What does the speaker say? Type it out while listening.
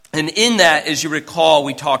And in that, as you recall,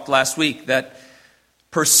 we talked last week that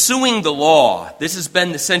pursuing the law, this has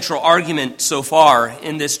been the central argument so far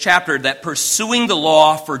in this chapter, that pursuing the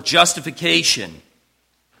law for justification.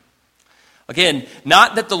 Again,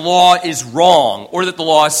 not that the law is wrong or that the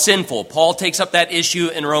law is sinful. Paul takes up that issue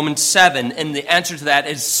in Romans 7, and the answer to that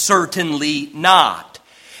is certainly not.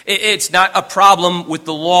 It's not a problem with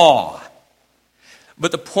the law.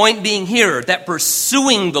 But the point being here, that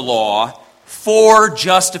pursuing the law for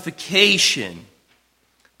justification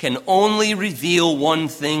can only reveal one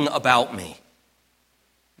thing about me.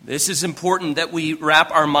 This is important that we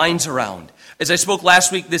wrap our minds around. As I spoke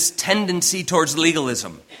last week, this tendency towards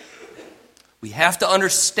legalism. We have to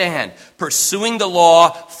understand pursuing the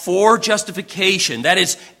law for justification, that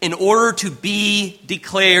is, in order to be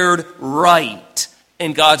declared right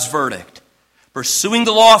in God's verdict. Pursuing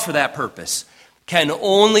the law for that purpose can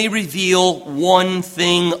only reveal one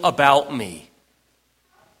thing about me.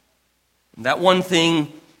 And that one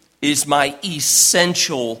thing is my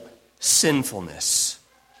essential sinfulness.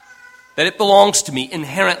 That it belongs to me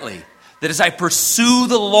inherently. That as I pursue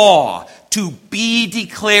the law to be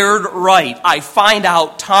declared right, I find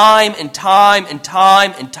out time and time and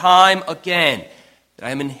time and time again that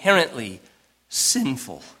I am inherently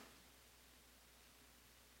sinful.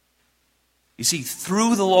 You see,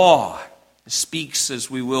 through the law, it speaks, as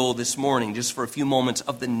we will this morning, just for a few moments,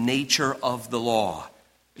 of the nature of the law.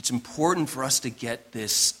 It's important for us to get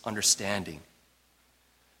this understanding.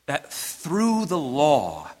 That through the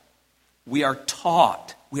law, we are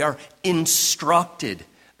taught, we are instructed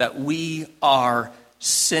that we are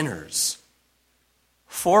sinners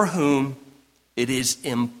for whom it is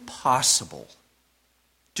impossible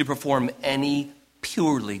to perform any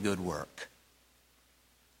purely good work.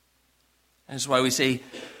 That's why we say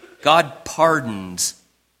God pardons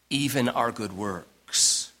even our good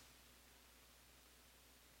works.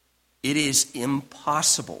 It is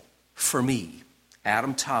impossible for me,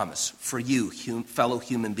 Adam Thomas, for you, fellow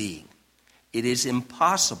human being. It is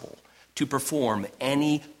impossible to perform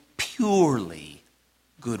any purely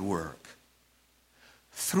good work.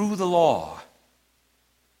 Through the law,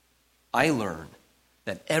 I learn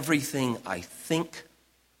that everything I think,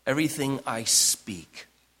 everything I speak,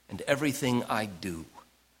 and everything I do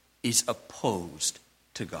is opposed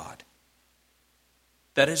to God.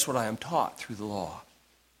 That is what I am taught through the law.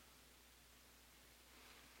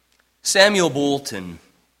 Samuel Bolton,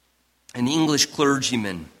 an English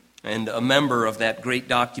clergyman and a member of that great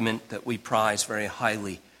document that we prize very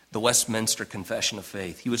highly, the Westminster Confession of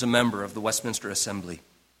Faith. He was a member of the Westminster Assembly.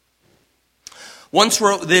 Once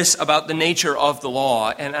wrote this about the nature of the law,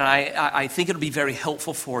 and I think it'll be very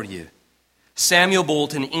helpful for you. Samuel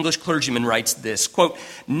Bolton, English clergyman, writes this, quote,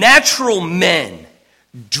 "Natural men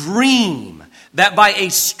dream that by a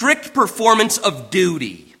strict performance of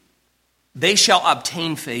duty, they shall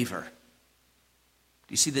obtain favor."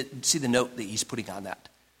 Do you see the note that he's putting on that?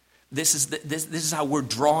 This is how we're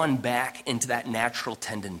drawn back into that natural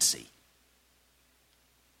tendency.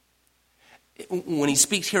 When he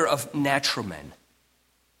speaks here of natural men,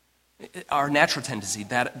 our natural tendency,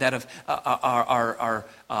 that of our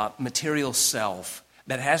material self,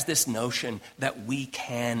 that has this notion that we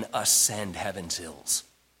can ascend heaven's hills.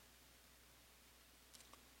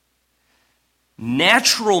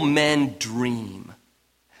 Natural men dream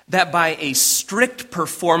that by a strict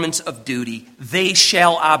performance of duty, they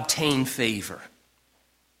shall obtain favor.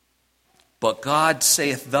 But God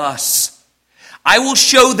saith thus, "I will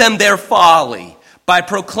show them their folly by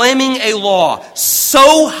proclaiming a law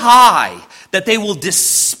so high that they will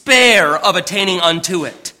despair of attaining unto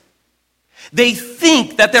it. They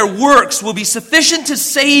think that their works will be sufficient to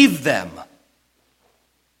save them.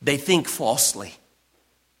 They think falsely,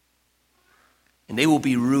 and they will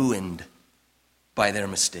be ruined by their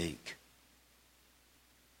mistake.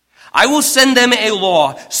 I will send them a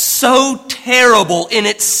law so terrible in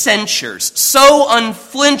its censures, so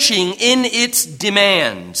unflinching in its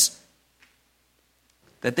demands,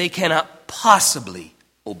 that they cannot possibly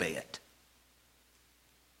obey it.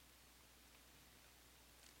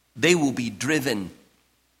 They will be driven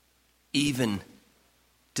even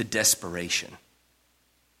to desperation."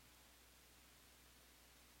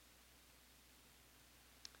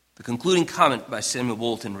 The concluding comment by Samuel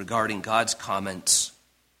Bolton regarding God's comments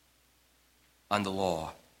on the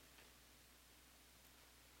law.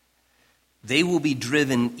 They will be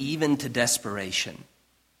driven even to desperation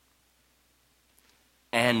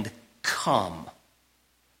and come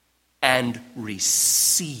and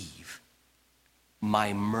receive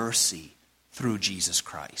my mercy through Jesus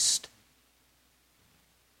Christ.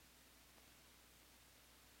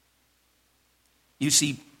 You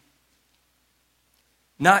see,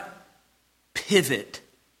 not pivot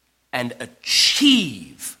and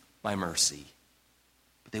achieve my mercy,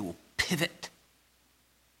 but they will pivot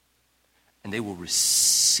and they will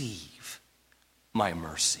receive my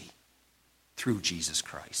mercy through Jesus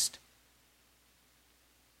Christ.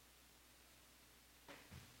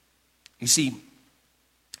 You see,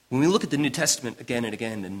 when we look at the New Testament again and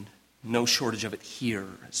again, and no shortage of it here,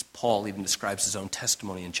 as Paul even describes his own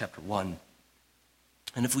testimony in chapter 1,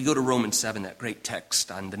 and if we go to Romans 7, that great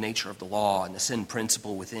text on the nature of the law and the sin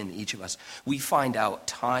principle within each of us, we find out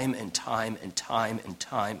time and time and time and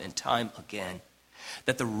time and time again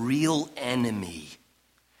that the real enemy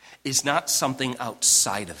is not something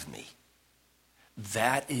outside of me.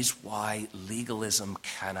 That is why legalism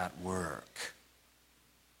cannot work.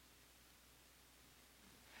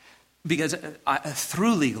 Because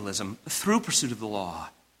through legalism, through pursuit of the law,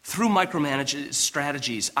 through micromanagement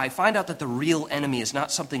strategies, I find out that the real enemy is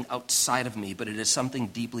not something outside of me, but it is something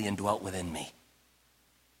deeply indwelt within me.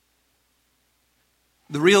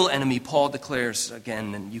 The real enemy, Paul declares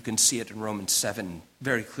again, and you can see it in Romans 7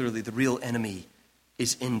 very clearly, the real enemy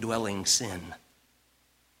is indwelling sin.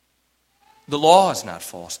 The law is not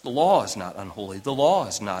false. The law is not unholy. The law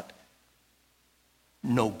is not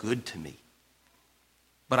no good to me.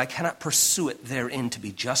 But I cannot pursue it therein to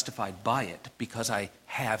be justified by it because I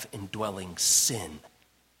have indwelling sin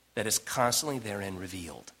that is constantly therein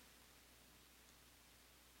revealed.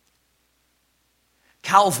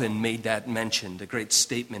 Calvin made that mention, the great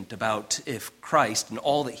statement about if Christ and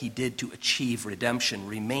all that he did to achieve redemption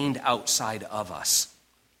remained outside of us,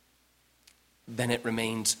 then it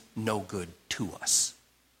remains no good to us.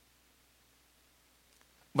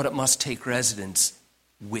 But it must take residence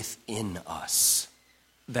within us,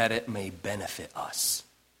 that it may benefit us.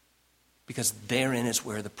 Because therein is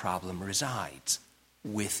where the problem resides,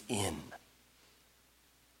 within.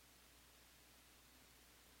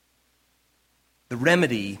 The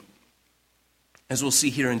remedy, as we'll see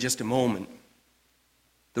here in just a moment,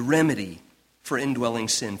 the remedy for indwelling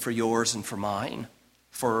sin, for yours and for mine,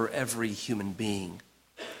 for every human being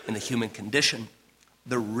in the human condition,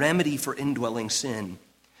 the remedy for indwelling sin,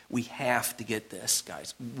 we have to get this,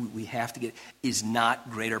 guys. We have to get, is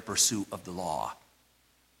not greater pursuit of the law.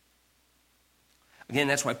 Again,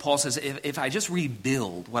 that's why Paul says, if I just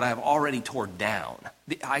rebuild what I've already torn down,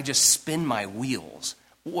 I just spin my wheels,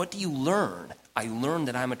 what do you learn? I learn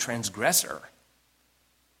that I'm a transgressor.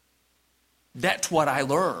 That's what I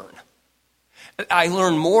learn. I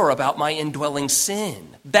learn more about my indwelling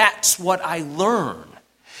sin. That's what I learn.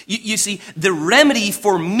 You see, the remedy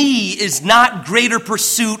for me is not greater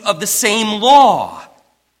pursuit of the same law,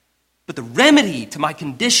 but the remedy to my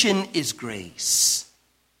condition is grace.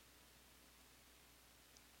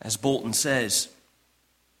 As Bolton says,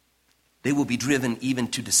 they will be driven even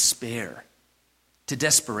to despair, to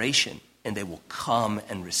desperation, and they will come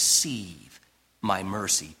and receive my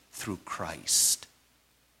mercy through Christ.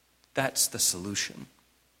 That's the solution.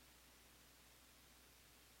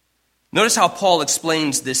 Notice how Paul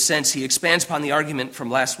explains this sense. He expands upon the argument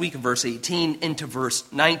from last week in verse 18 into verse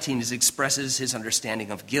 19 as he expresses his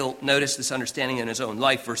understanding of guilt. Notice this understanding in his own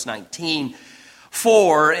life, verse 19.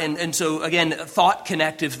 So again, thought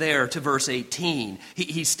connective there to verse 18.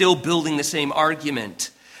 He's still building the same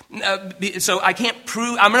argument. So I'm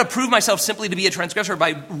going to prove myself simply to be a transgressor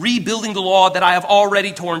by rebuilding the law that I have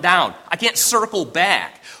already torn down. I can't circle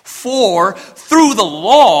back. For through the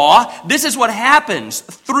law, this is what happens.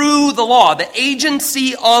 Through the law, the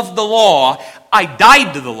agency of the law, I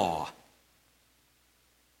died to the law.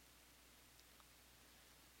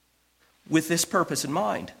 With this purpose in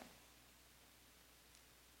mind,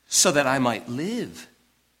 so that I might live.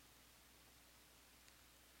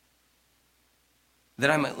 That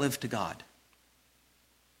I might live to God.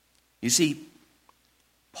 You see,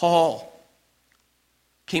 Paul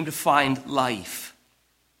came to find life.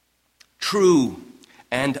 True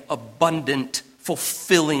and abundant,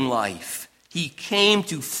 fulfilling life. He came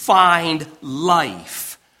to find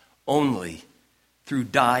life only through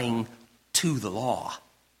dying to the law.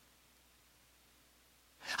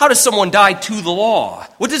 How does someone die to the law?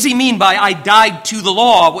 What does he mean by I died to the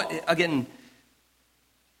law? Again,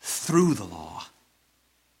 through the law.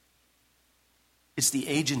 It's the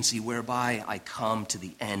agency whereby I come to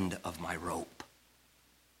the end of my rope.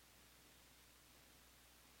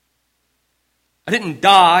 I didn't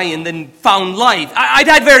die and then found life. I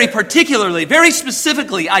died very particularly, very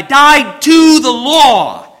specifically. I died to the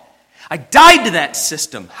law. I died to that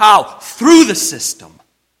system. How? Through the system.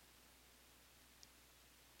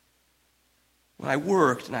 When I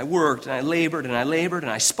worked and I worked and I labored and I labored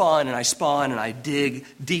and I spun and I spun and I dig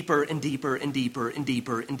deeper and deeper and deeper and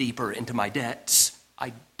deeper and deeper into my debts,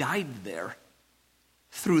 I died there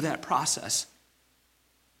through that process.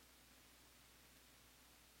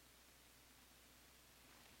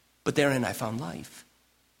 But therein I found life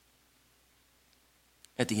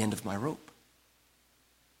at the end of my rope.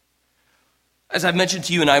 As I've mentioned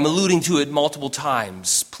to you, and I'm alluding to it multiple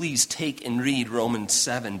times, please take and read Romans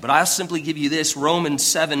 7. But I'll simply give you this, Romans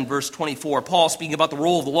 7, verse 24. Paul speaking about the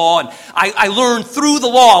role of the law. And I learned through the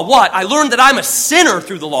law what? I learned that I'm a sinner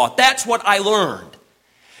through the law. That's what I learned.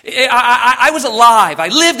 I was alive. I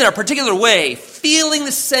lived in a particular way, feeling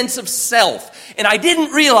the sense of self. And I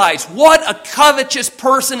didn't realize what a covetous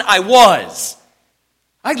person I was.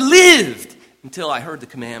 I lived until I heard the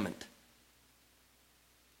commandment.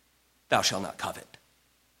 Thou shalt not covet.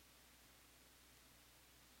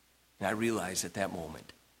 And I realized at that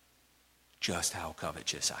moment just how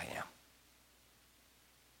covetous I am.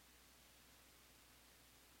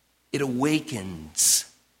 It awakens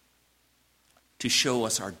to show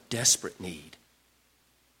us our desperate need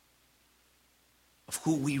of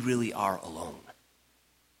who we really are alone.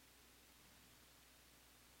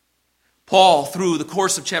 Paul, through the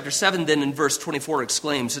course of chapter 7, then in verse 24,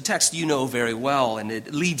 exclaims, a text you know very well, and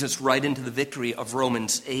it leads us right into the victory of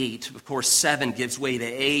Romans 8. Of course, 7 gives way to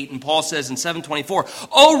 8, and Paul says in 7:24,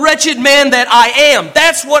 "O wretched man that I am."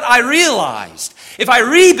 That's what I realized. If I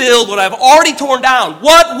rebuild what I've already torn down,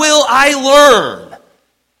 what will I learn?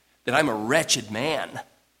 That I'm a wretched man.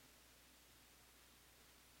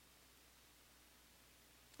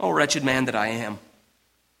 O wretched man that I am.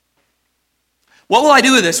 What will I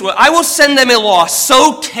do with this? Well, I will send them a law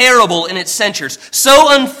so terrible in its censures, so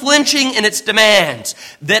unflinching in its demands,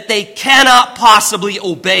 that they cannot possibly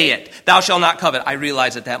obey it. Thou shalt not covet. I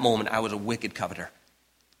realized at that moment I was a wicked coveter.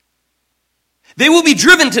 They will be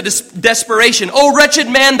driven to desperation. O wretched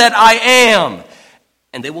man that I am.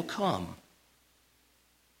 And they will come.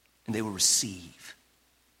 And they will receive.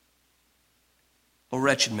 O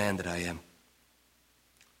wretched man that I am.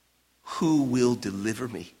 Who will deliver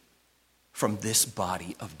me from this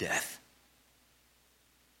body of death?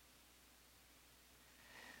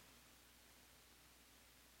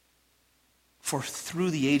 For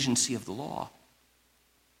through the agency of the law,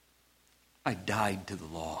 I died to the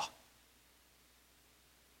law,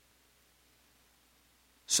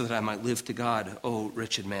 so that I might live to God. O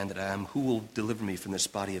wretched man that I am, who will deliver me from this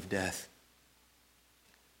body of death?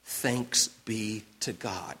 Thanks be to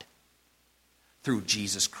God through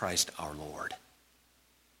Jesus Christ our Lord.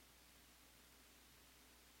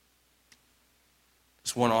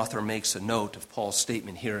 As one author makes a note of Paul's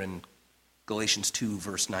statement here in Galatians 2,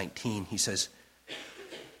 verse 19, he says,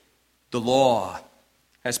 the law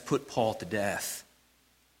has put Paul to death,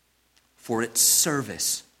 for its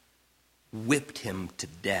service whipped him to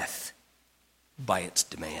death by its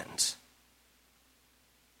demands.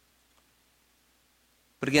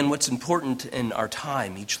 But again, what's important in our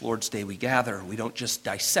time, each Lord's Day we gather, we don't just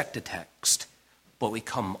dissect a text, but we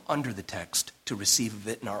come under the text to receive of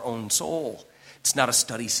it in our own soul. It's not a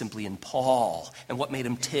study simply in Paul and what made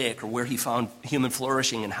him tick or where he found human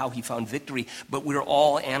flourishing and how he found victory, but we're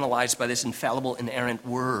all analyzed by this infallible, inerrant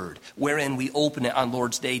word, wherein we open it on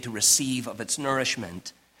Lord's Day to receive of its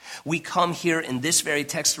nourishment. We come here in this very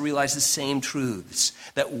text to realize the same truths,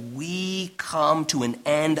 that we come to an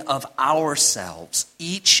end of ourselves,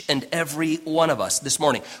 each and every one of us this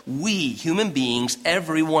morning. We, human beings,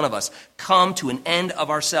 every one of us, come to an end of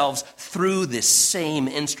ourselves through this same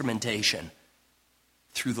instrumentation,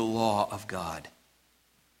 through the law of God.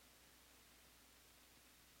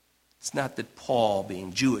 It's not that Paul,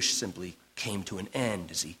 being Jewish, simply came to an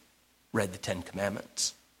end as he read the Ten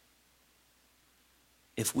Commandments.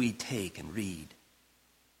 If we take and read,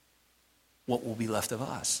 what will be left of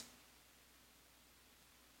us?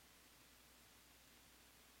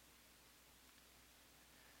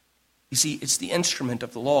 You see, it's the instrument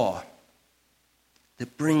of the law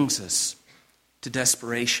that brings us to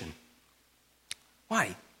desperation.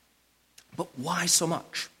 Why? But why so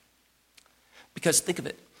much? Because think of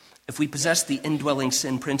it. If we possess the indwelling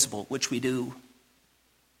sin principle, which we do,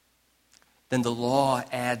 then the law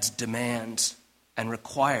adds demands and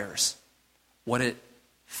requires what it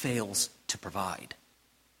fails to provide.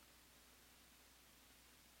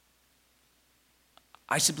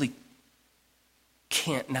 I simply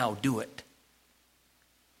can't now do it,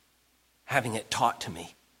 having it taught to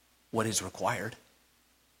me what is required.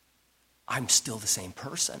 I'm still the same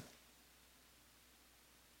person.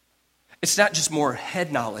 It's not just more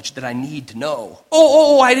head knowledge that I need to know.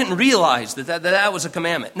 I didn't realize that was a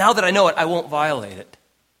commandment. Now that I know it, I won't violate it.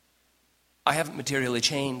 I haven't materially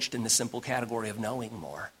changed in the simple category of knowing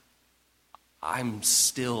more. I'm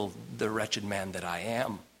still the wretched man that I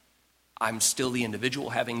am. I'm still the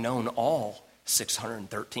individual having known all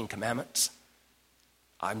 613 commandments.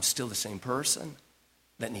 I'm still the same person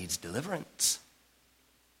that needs deliverance.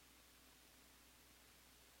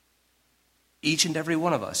 Each and every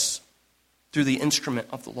one of us, through the instrument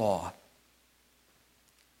of the law,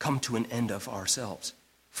 come to an end of ourselves.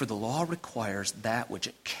 For the law requires that which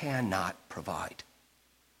it cannot provide.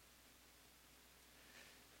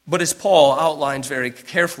 But as Paul outlines very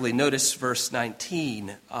carefully, notice verse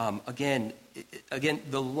 19, again,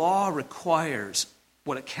 the law requires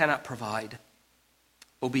what it cannot provide,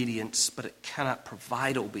 obedience, but it cannot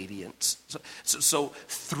provide obedience. So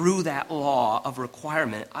through that law of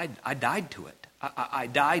requirement, I died to it. I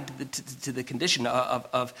died to the condition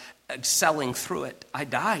of excelling through it. I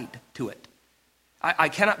died to it. I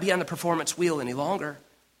cannot be on the performance wheel any longer.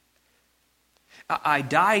 I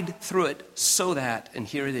died through it so that, and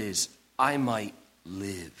here it is, I might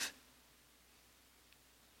live.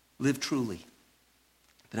 Live truly,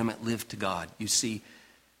 that I might live to God. You see,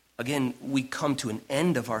 again, we come to an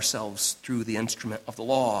end of ourselves through the instrument of the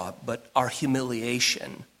law, but our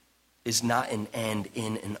humiliation is not an end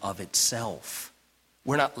in and of itself.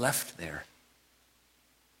 We're not left there.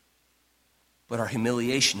 But our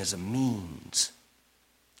humiliation is a means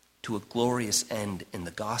to a glorious end in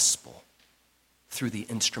the gospel through the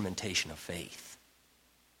instrumentation of faith.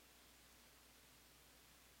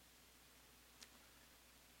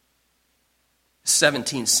 The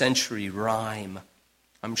 17th century rhyme,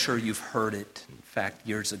 I'm sure you've heard it. In fact,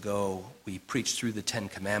 years ago, we preached through the Ten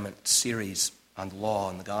Commandments series on the law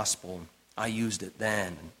and the gospel. I used it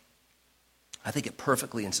then. I think it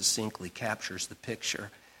perfectly and succinctly captures the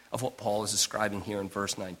picture of what Paul is describing here in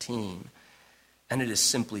verse 19. And it is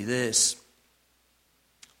simply this: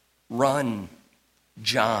 run,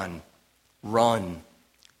 John, run,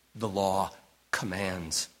 the law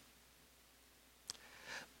commands,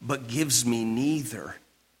 but gives me neither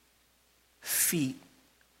feet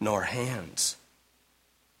nor hands.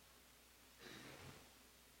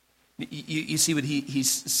 You see what he's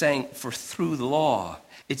saying? For through the law,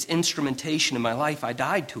 its instrumentation in my life, I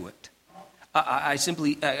died to it.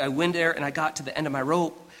 I went there and I got to the end of my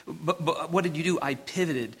rope. But what did you do? I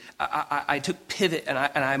pivoted. I took pivot and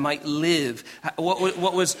I might live.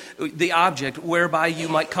 What was the object? Whereby you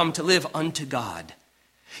might come to live unto God.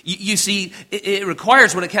 You see, it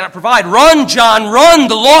requires what it cannot provide. Run, John, run.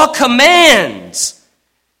 The law commands,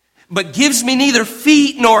 but gives me neither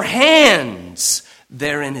feet nor hands.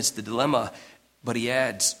 Therein is the dilemma. But he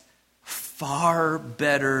adds, far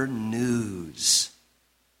better news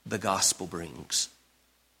the gospel brings.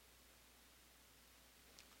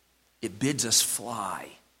 It bids us fly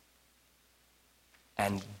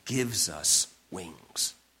and gives us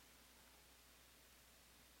wings.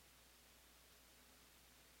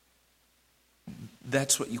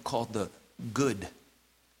 That's what you call the good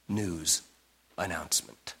news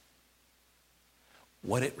announcement.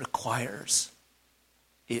 What it requires,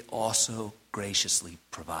 it also graciously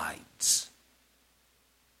provides.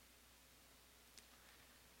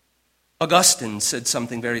 Augustine said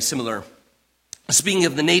something very similar. Speaking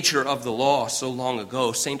of the nature of the law so long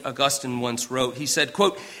ago, St. Augustine once wrote, he said,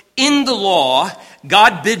 quote, "In the law,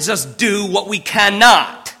 God bids us do what we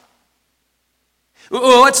cannot."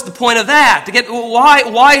 Well, what's the point of that?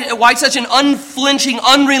 Why such an unflinching,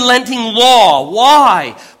 unrelenting law?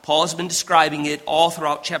 Why? Paul has been describing it all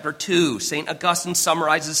throughout chapter 2. St. Augustine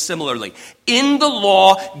summarizes similarly. In the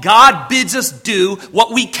law, God bids us do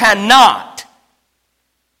what we cannot,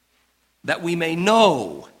 that we may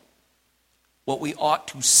know what we ought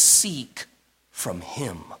to seek from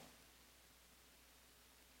him.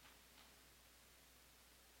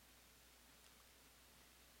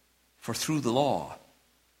 For through the law,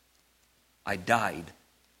 I died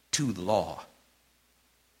to the law.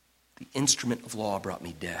 The instrument of law brought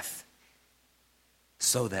me death,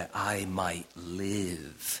 so that I might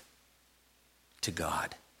live to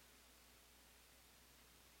God.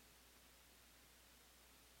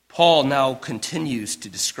 Paul now continues to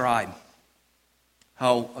describe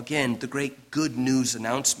how, again, the great good news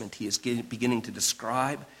announcement he is beginning to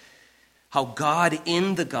describe, how God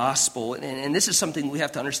in the gospel, and this is something we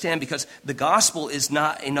have to understand because the gospel is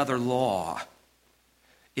not another law.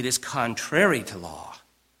 It is contrary to law.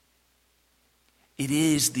 It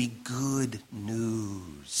is the good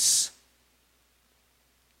news.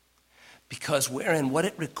 Because wherein what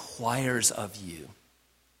it requires of you,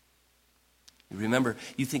 remember,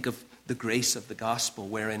 you think of the grace of the gospel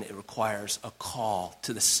wherein it requires a call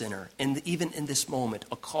to the sinner. And even in this moment,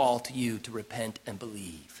 a call to you to repent and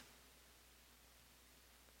believe.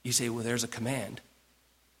 You say, well, there's a command.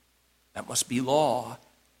 That must be law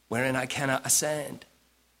wherein I cannot ascend.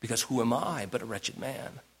 Because who am I but a wretched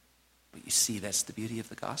man? But you see, that's the beauty of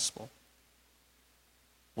the gospel.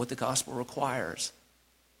 What the gospel requires,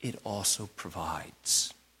 it also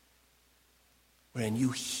provides. When you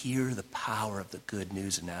hear the power of the good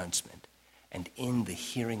news announcement, and in the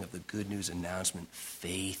hearing of the good news announcement,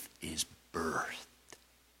 faith is birthed.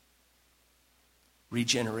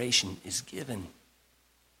 Regeneration is given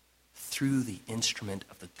through the instrument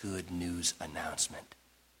of the good news announcement.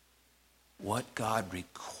 What God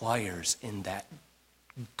requires in that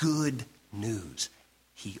good news,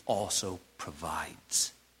 he also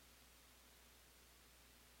provides.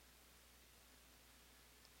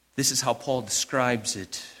 This is how Paul describes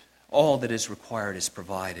it. All that is required is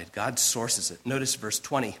provided. God sources it. Notice verse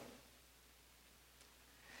 20.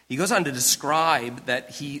 He goes on to describe that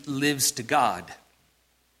he lives to God.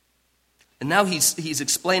 And now he's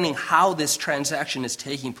explaining how this transaction is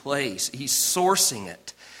taking place. He's sourcing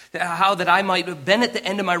it. How that I might have been at the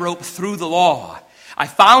end of my rope through the law. I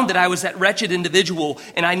found that I was that wretched individual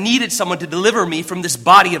and I needed someone to deliver me from this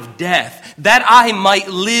body of death, that I might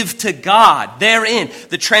live to God. Therein,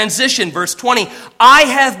 the transition, verse 20, I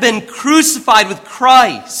have been crucified with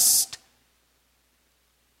Christ.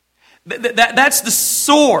 That's the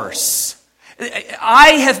source. I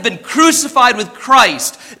have been crucified with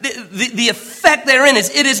Christ. The effect therein is,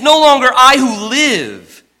 it is no longer I who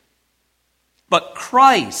live, but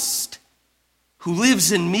Christ who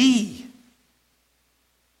lives in me.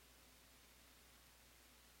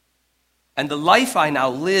 And the life I now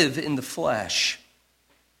live in the flesh,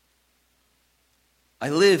 I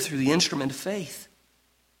live through the instrument of faith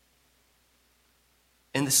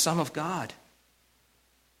in the Son of God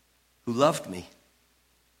who loved me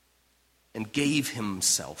and gave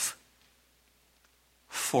himself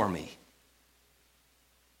for me.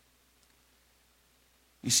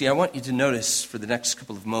 You see, I want you to notice for the next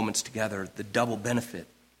couple of moments together the double benefit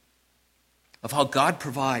of how God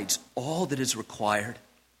provides all that is required.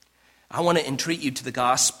 I want to entreat you to the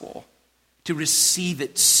gospel, to receive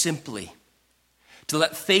it simply, to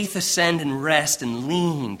let faith ascend and rest and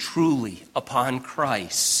lean truly upon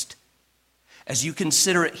Christ. As you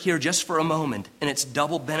consider it here just for a moment, and its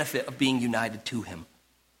double benefit of being united to him.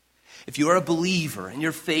 If you are a believer and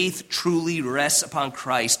your faith truly rests upon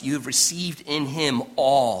Christ, you have received in him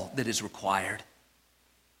all that is required.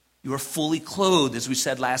 You are fully clothed, as we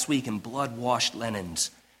said last week, in blood-washed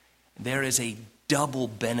linens. There is a double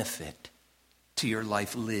benefit to your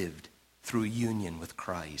life lived through union with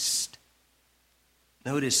Christ.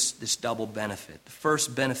 Notice this double benefit. The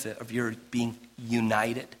first benefit of your being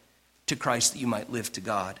united to Christ that you might live to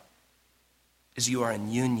God is you are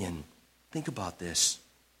in union. Think about this.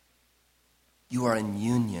 You are in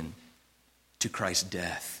union to Christ's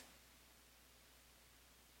death.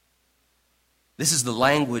 This is the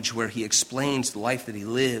language where he explains the life that he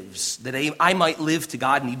lives, that I might live to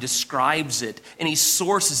God, and he describes it, and he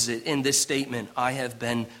sources it in this statement, I have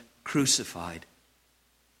been crucified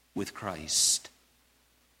with Christ.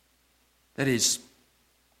 That is,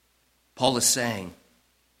 Paul is saying,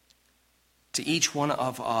 to each one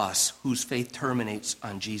of us whose faith terminates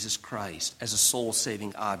on Jesus Christ as a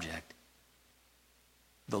soul-saving object,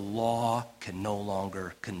 the law can no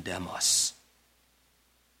longer condemn us.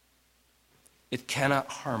 It cannot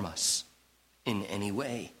harm us in any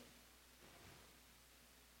way.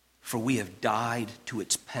 For we have died to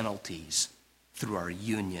its penalties through our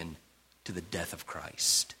union to the death of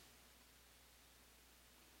Christ.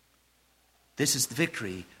 This is the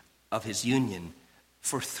victory of his union.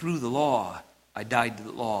 For through the law, I died to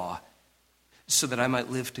the law so that I might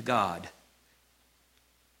live to God.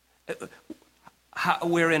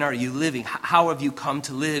 Wherein are you living? How have you come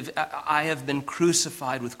to live? I have been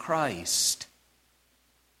crucified with Christ.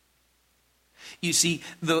 You see,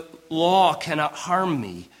 the law cannot harm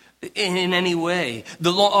me in any way.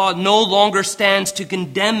 The law no longer stands to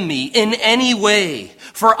condemn me in any way.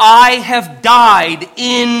 For I have died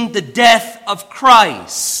in the death of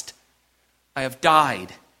Christ. I have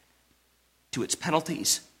died to its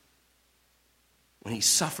penalties when he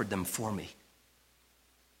suffered them for me.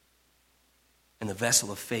 And the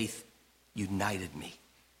vessel of faith united me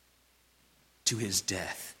to his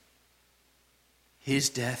death. His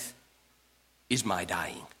death is my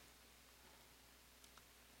dying.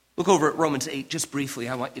 Look over at Romans 8 just briefly.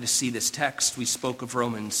 I want you to see this text. We spoke of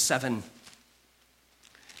Romans 7.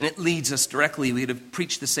 And it leads us directly. We could have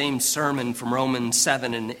preached the same sermon from Romans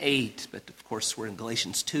 7 and 8. But of course we're in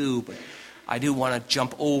Galatians 2. But I do want to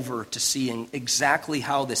jump over to seeing exactly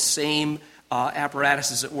how the same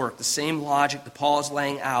apparatus is at work, the same logic that Paul is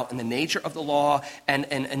laying out, and the nature of the law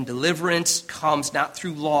and deliverance comes not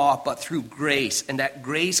through law, but through grace. And that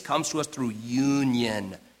grace comes to us through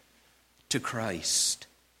union to Christ.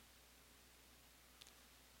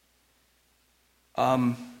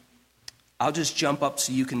 I'll just jump up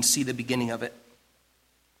so you can see the beginning of it.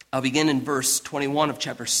 I'll begin in verse 21 of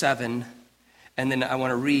chapter 7, and then I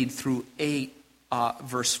want to read through 8,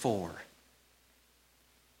 verse 4.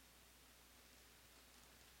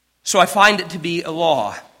 So I find it to be a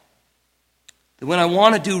law that when I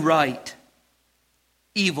want to do right,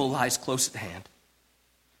 evil lies close at hand.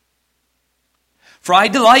 For I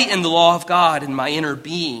delight in the law of God in my inner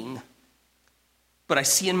being, but I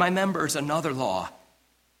see in my members another law,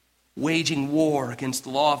 waging war against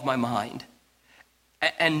the law of my mind,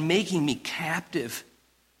 and making me captive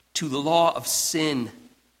to the law of sin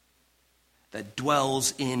that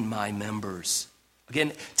dwells in my members.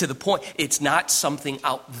 Again, to the point, it's not something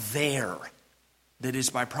out there that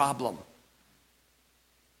is my problem.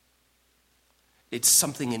 It's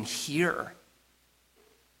something in here.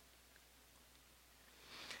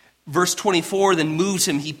 Verse 24 then moves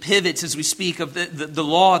him. He pivots as we speak of the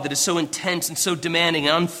law that is so intense and so demanding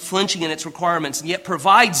and unflinching in its requirements, and yet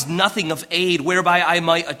provides nothing of aid whereby I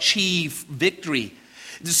might achieve victory.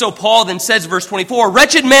 So Paul then says, verse 24,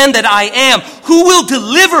 "Wretched man that I am, who will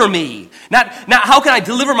deliver me?" Not how can I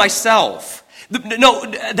deliver myself? No,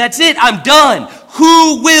 that's it. I'm done.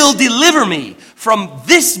 Who will deliver me from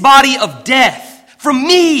this body of death? From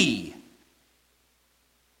me?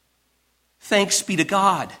 Thanks be to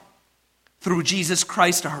God through Jesus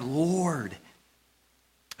Christ our Lord.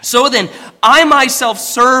 So then, I myself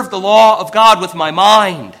serve the law of God with my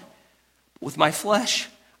mind. With my flesh,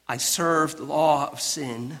 I serve the law of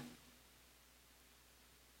sin.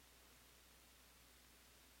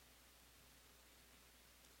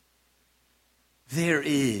 There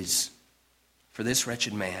is, for this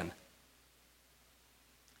wretched man,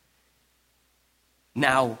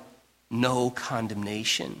 now no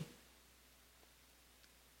condemnation.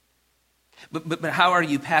 But how are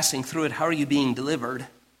you passing through it? How are you being delivered?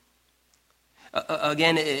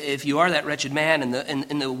 Again, if you are that wretched man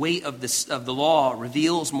and the weight of the law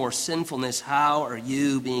reveals more sinfulness, how are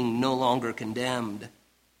you being no longer condemned?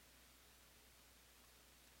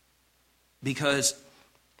 Because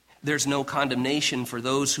there's no condemnation for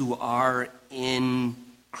those who are in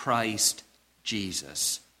Christ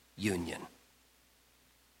Jesus. Union.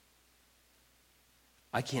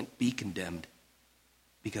 I can't be condemned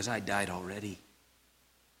because I died already.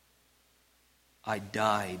 I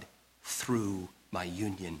died through my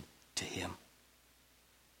union to him.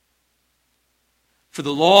 For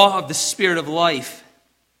the law of the Spirit of life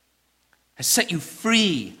has set you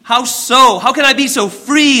free. How so? How can I be so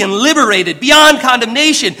free and liberated beyond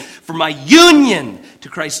condemnation for my union to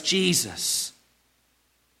Christ Jesus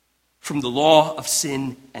from the law of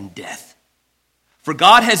sin and death? For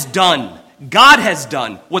God has done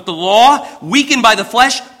what the law, weakened by the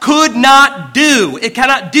flesh, could not do. It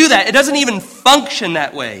cannot do that. It doesn't even function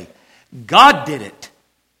that way. God did it.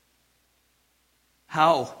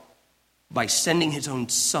 How? By sending his own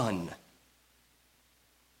Son.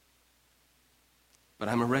 But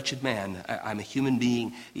I'm a wretched man. I'm a human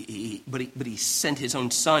being. But he sent his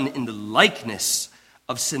own Son in the likeness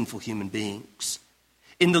of sinful human beings,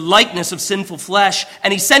 in the likeness of sinful flesh,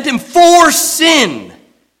 and he sent him for sin.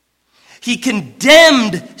 He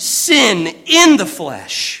condemned sin in the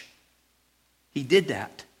flesh. He did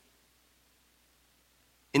that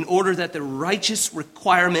in order that the righteous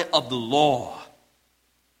requirement of the law,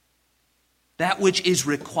 that which is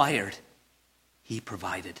required, he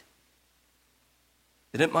provided,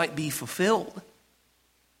 that it might be fulfilled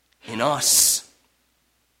in us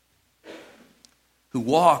who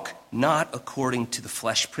walk not according to the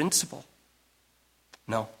flesh principle.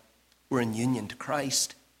 No, we're in union to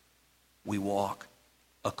Christ. We walk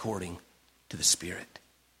according to the Spirit.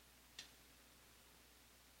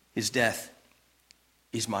 His death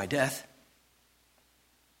is my death.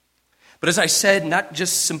 But as I said, not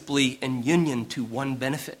just simply in union to one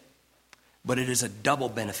benefit, but it is a double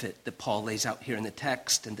benefit that Paul lays out here in the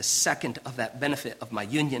text. And the second of that benefit of my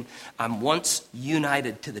union, I'm once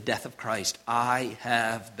united to the death of Christ. I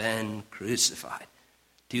have been crucified.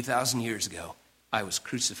 2,000 years ago, I was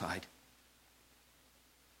crucified.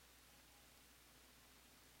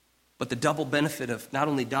 But the double benefit of not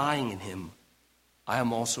only dying in him, I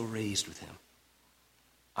am also raised with him.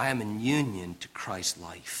 I am in union to Christ's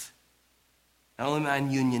life. Not only am I in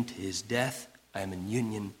union to his death, I am in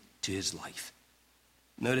union to his life.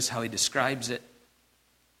 Notice how he describes it.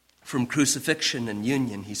 From crucifixion and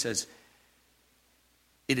union, he says,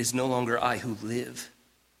 "It is no longer I who live."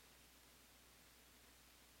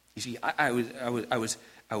 You see, I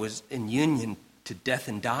was in union to death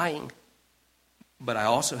and dying, but I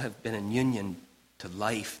also have been in union to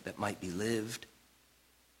life that might be lived.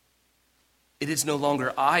 It is no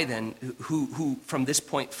longer I then who from this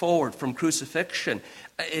point forward, from crucifixion,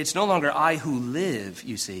 it's no longer I who live,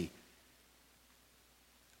 you see,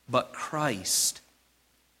 but Christ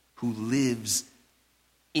who lives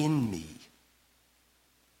in me.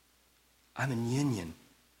 I'm in union.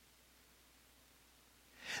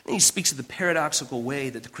 Then he speaks of the paradoxical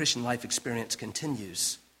way that the Christian life experience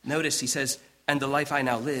continues. Notice he says, and the life I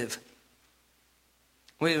now live.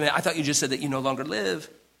 Wait a minute, I thought you just said that you no longer live.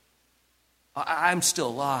 I'm still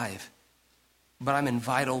alive, but I'm in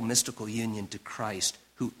vital mystical union to Christ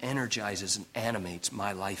who energizes and animates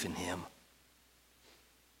my life in him.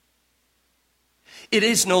 It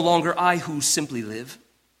is no longer I who simply live,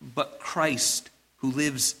 but Christ who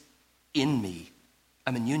lives in me.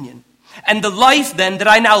 I'm in union. And the life then that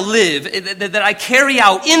I now live, that I carry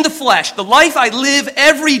out in the flesh, the life I live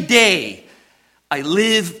every day, I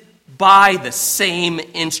live by the same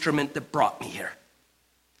instrument that brought me here.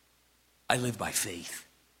 I live by faith.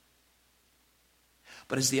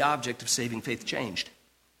 But has the object of saving faith changed?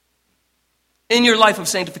 In your life of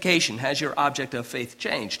sanctification, has your object of faith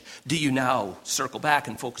changed? Do you now circle back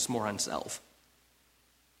and focus more on self?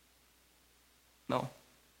 No.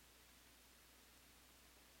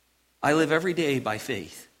 I live every day by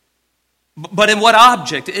faith. But in what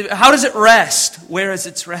object? How does it rest? Where is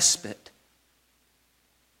its respite?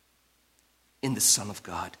 In the Son of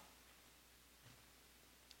God.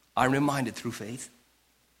 I'm reminded through faith.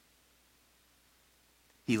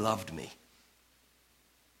 He loved me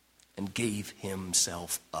and gave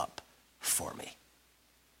himself up for me.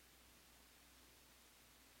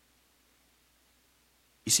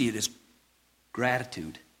 You see, it is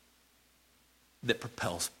gratitude that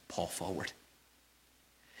propels Paul forward.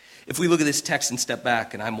 If we look at this text and step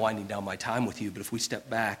back, and I'm winding down my time with you, but if we step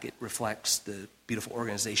back, it reflects the beautiful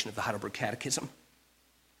organization of the Heidelberg Catechism.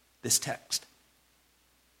 This text.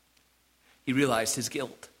 He realized his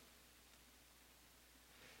guilt.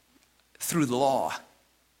 Through the law,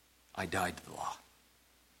 I died to the law.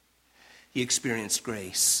 He experienced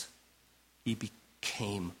grace. He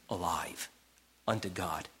became alive unto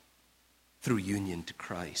God through union to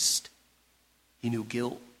Christ. He knew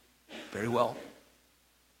guilt very well.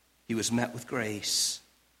 He was met with grace,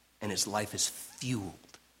 and his life is fueled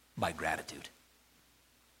by gratitude.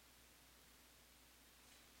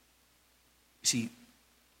 You see,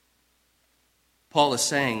 Paul is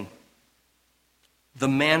saying, the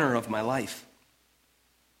manner of my life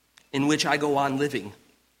in which I go on living,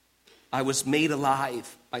 I was made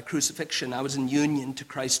alive by crucifixion. I was in union to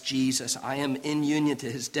Christ Jesus. I am in union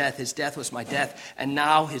to his death. His death was my death, and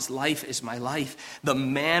now his life is my life. The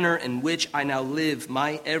manner in which I now live,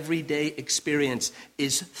 my everyday experience,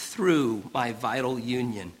 is through my vital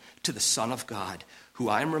union to the Son of God, who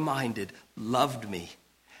I am reminded loved me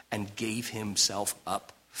and gave himself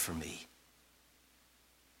up for me.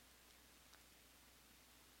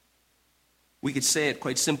 We could say it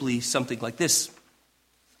quite simply, something like this.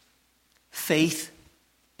 Faith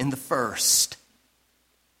in the first.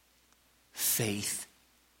 Faith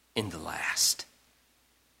in the last.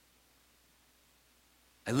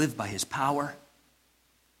 I live by his power,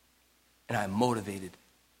 and I am motivated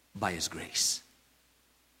by his grace.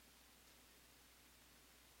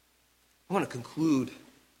 I want to conclude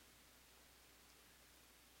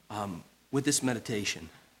with this meditation,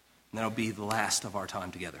 and that'll be the last of our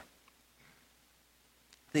time together.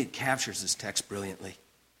 I think it captures this text brilliantly.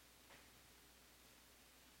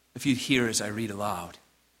 If you hear as I read aloud.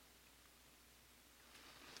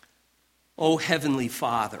 O Heavenly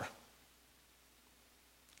Father,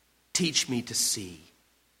 teach me to see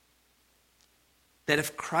that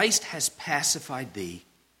if Christ has pacified thee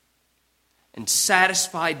and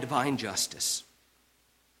satisfied divine justice,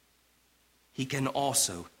 he can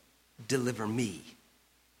also deliver me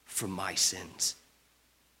from my sins.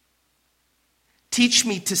 Teach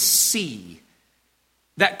me to see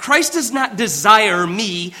that Christ does not desire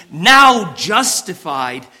me, now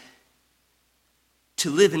justified, to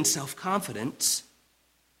live in self-confidence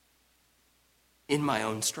in my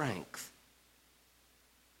own strength,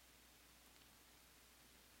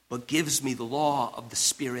 but gives me the law of the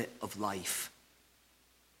Spirit of life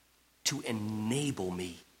to enable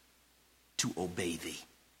me to obey thee.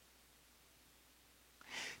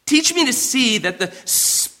 Teach me to see that the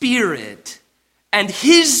Spirit and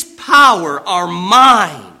his power are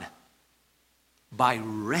mine by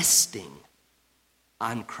resting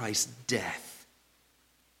on Christ's death.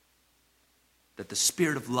 That the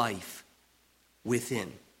Spirit of life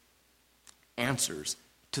within answers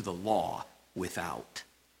to the law without.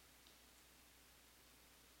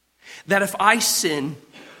 That if I sin,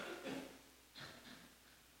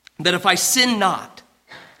 that if I sin not,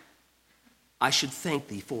 I should thank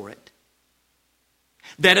thee for it.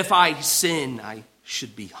 That if I sin, I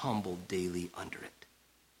should be humbled daily under it.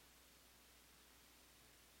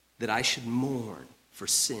 That I should mourn for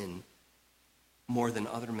sin more than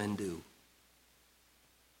other men do.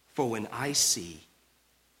 For when I see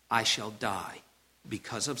I shall die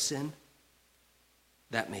because of sin,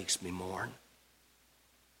 that makes me mourn.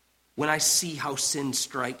 When I see how sin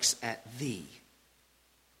strikes at thee,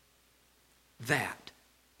 that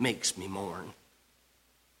makes me mourn.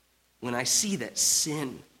 When I see that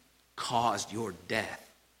sin caused your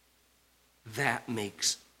death, that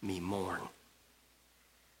makes me mourn.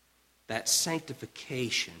 That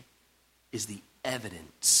sanctification is the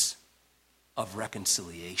evidence of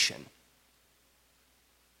reconciliation,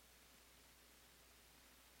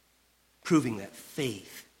 proving that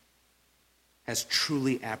faith has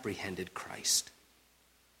truly apprehended Christ.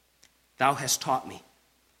 Thou hast taught me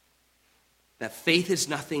that faith is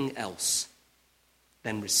nothing else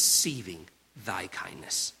than receiving thy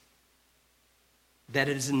kindness, that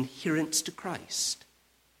it is adherence to Christ,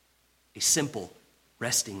 a simple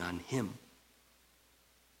resting on him,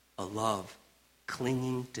 a love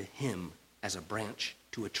clinging to him as a branch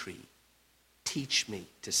to a tree. Teach me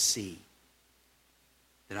to see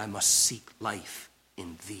that I must seek life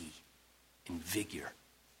in thee, in vigor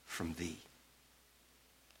from thee.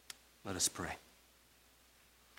 Let us pray.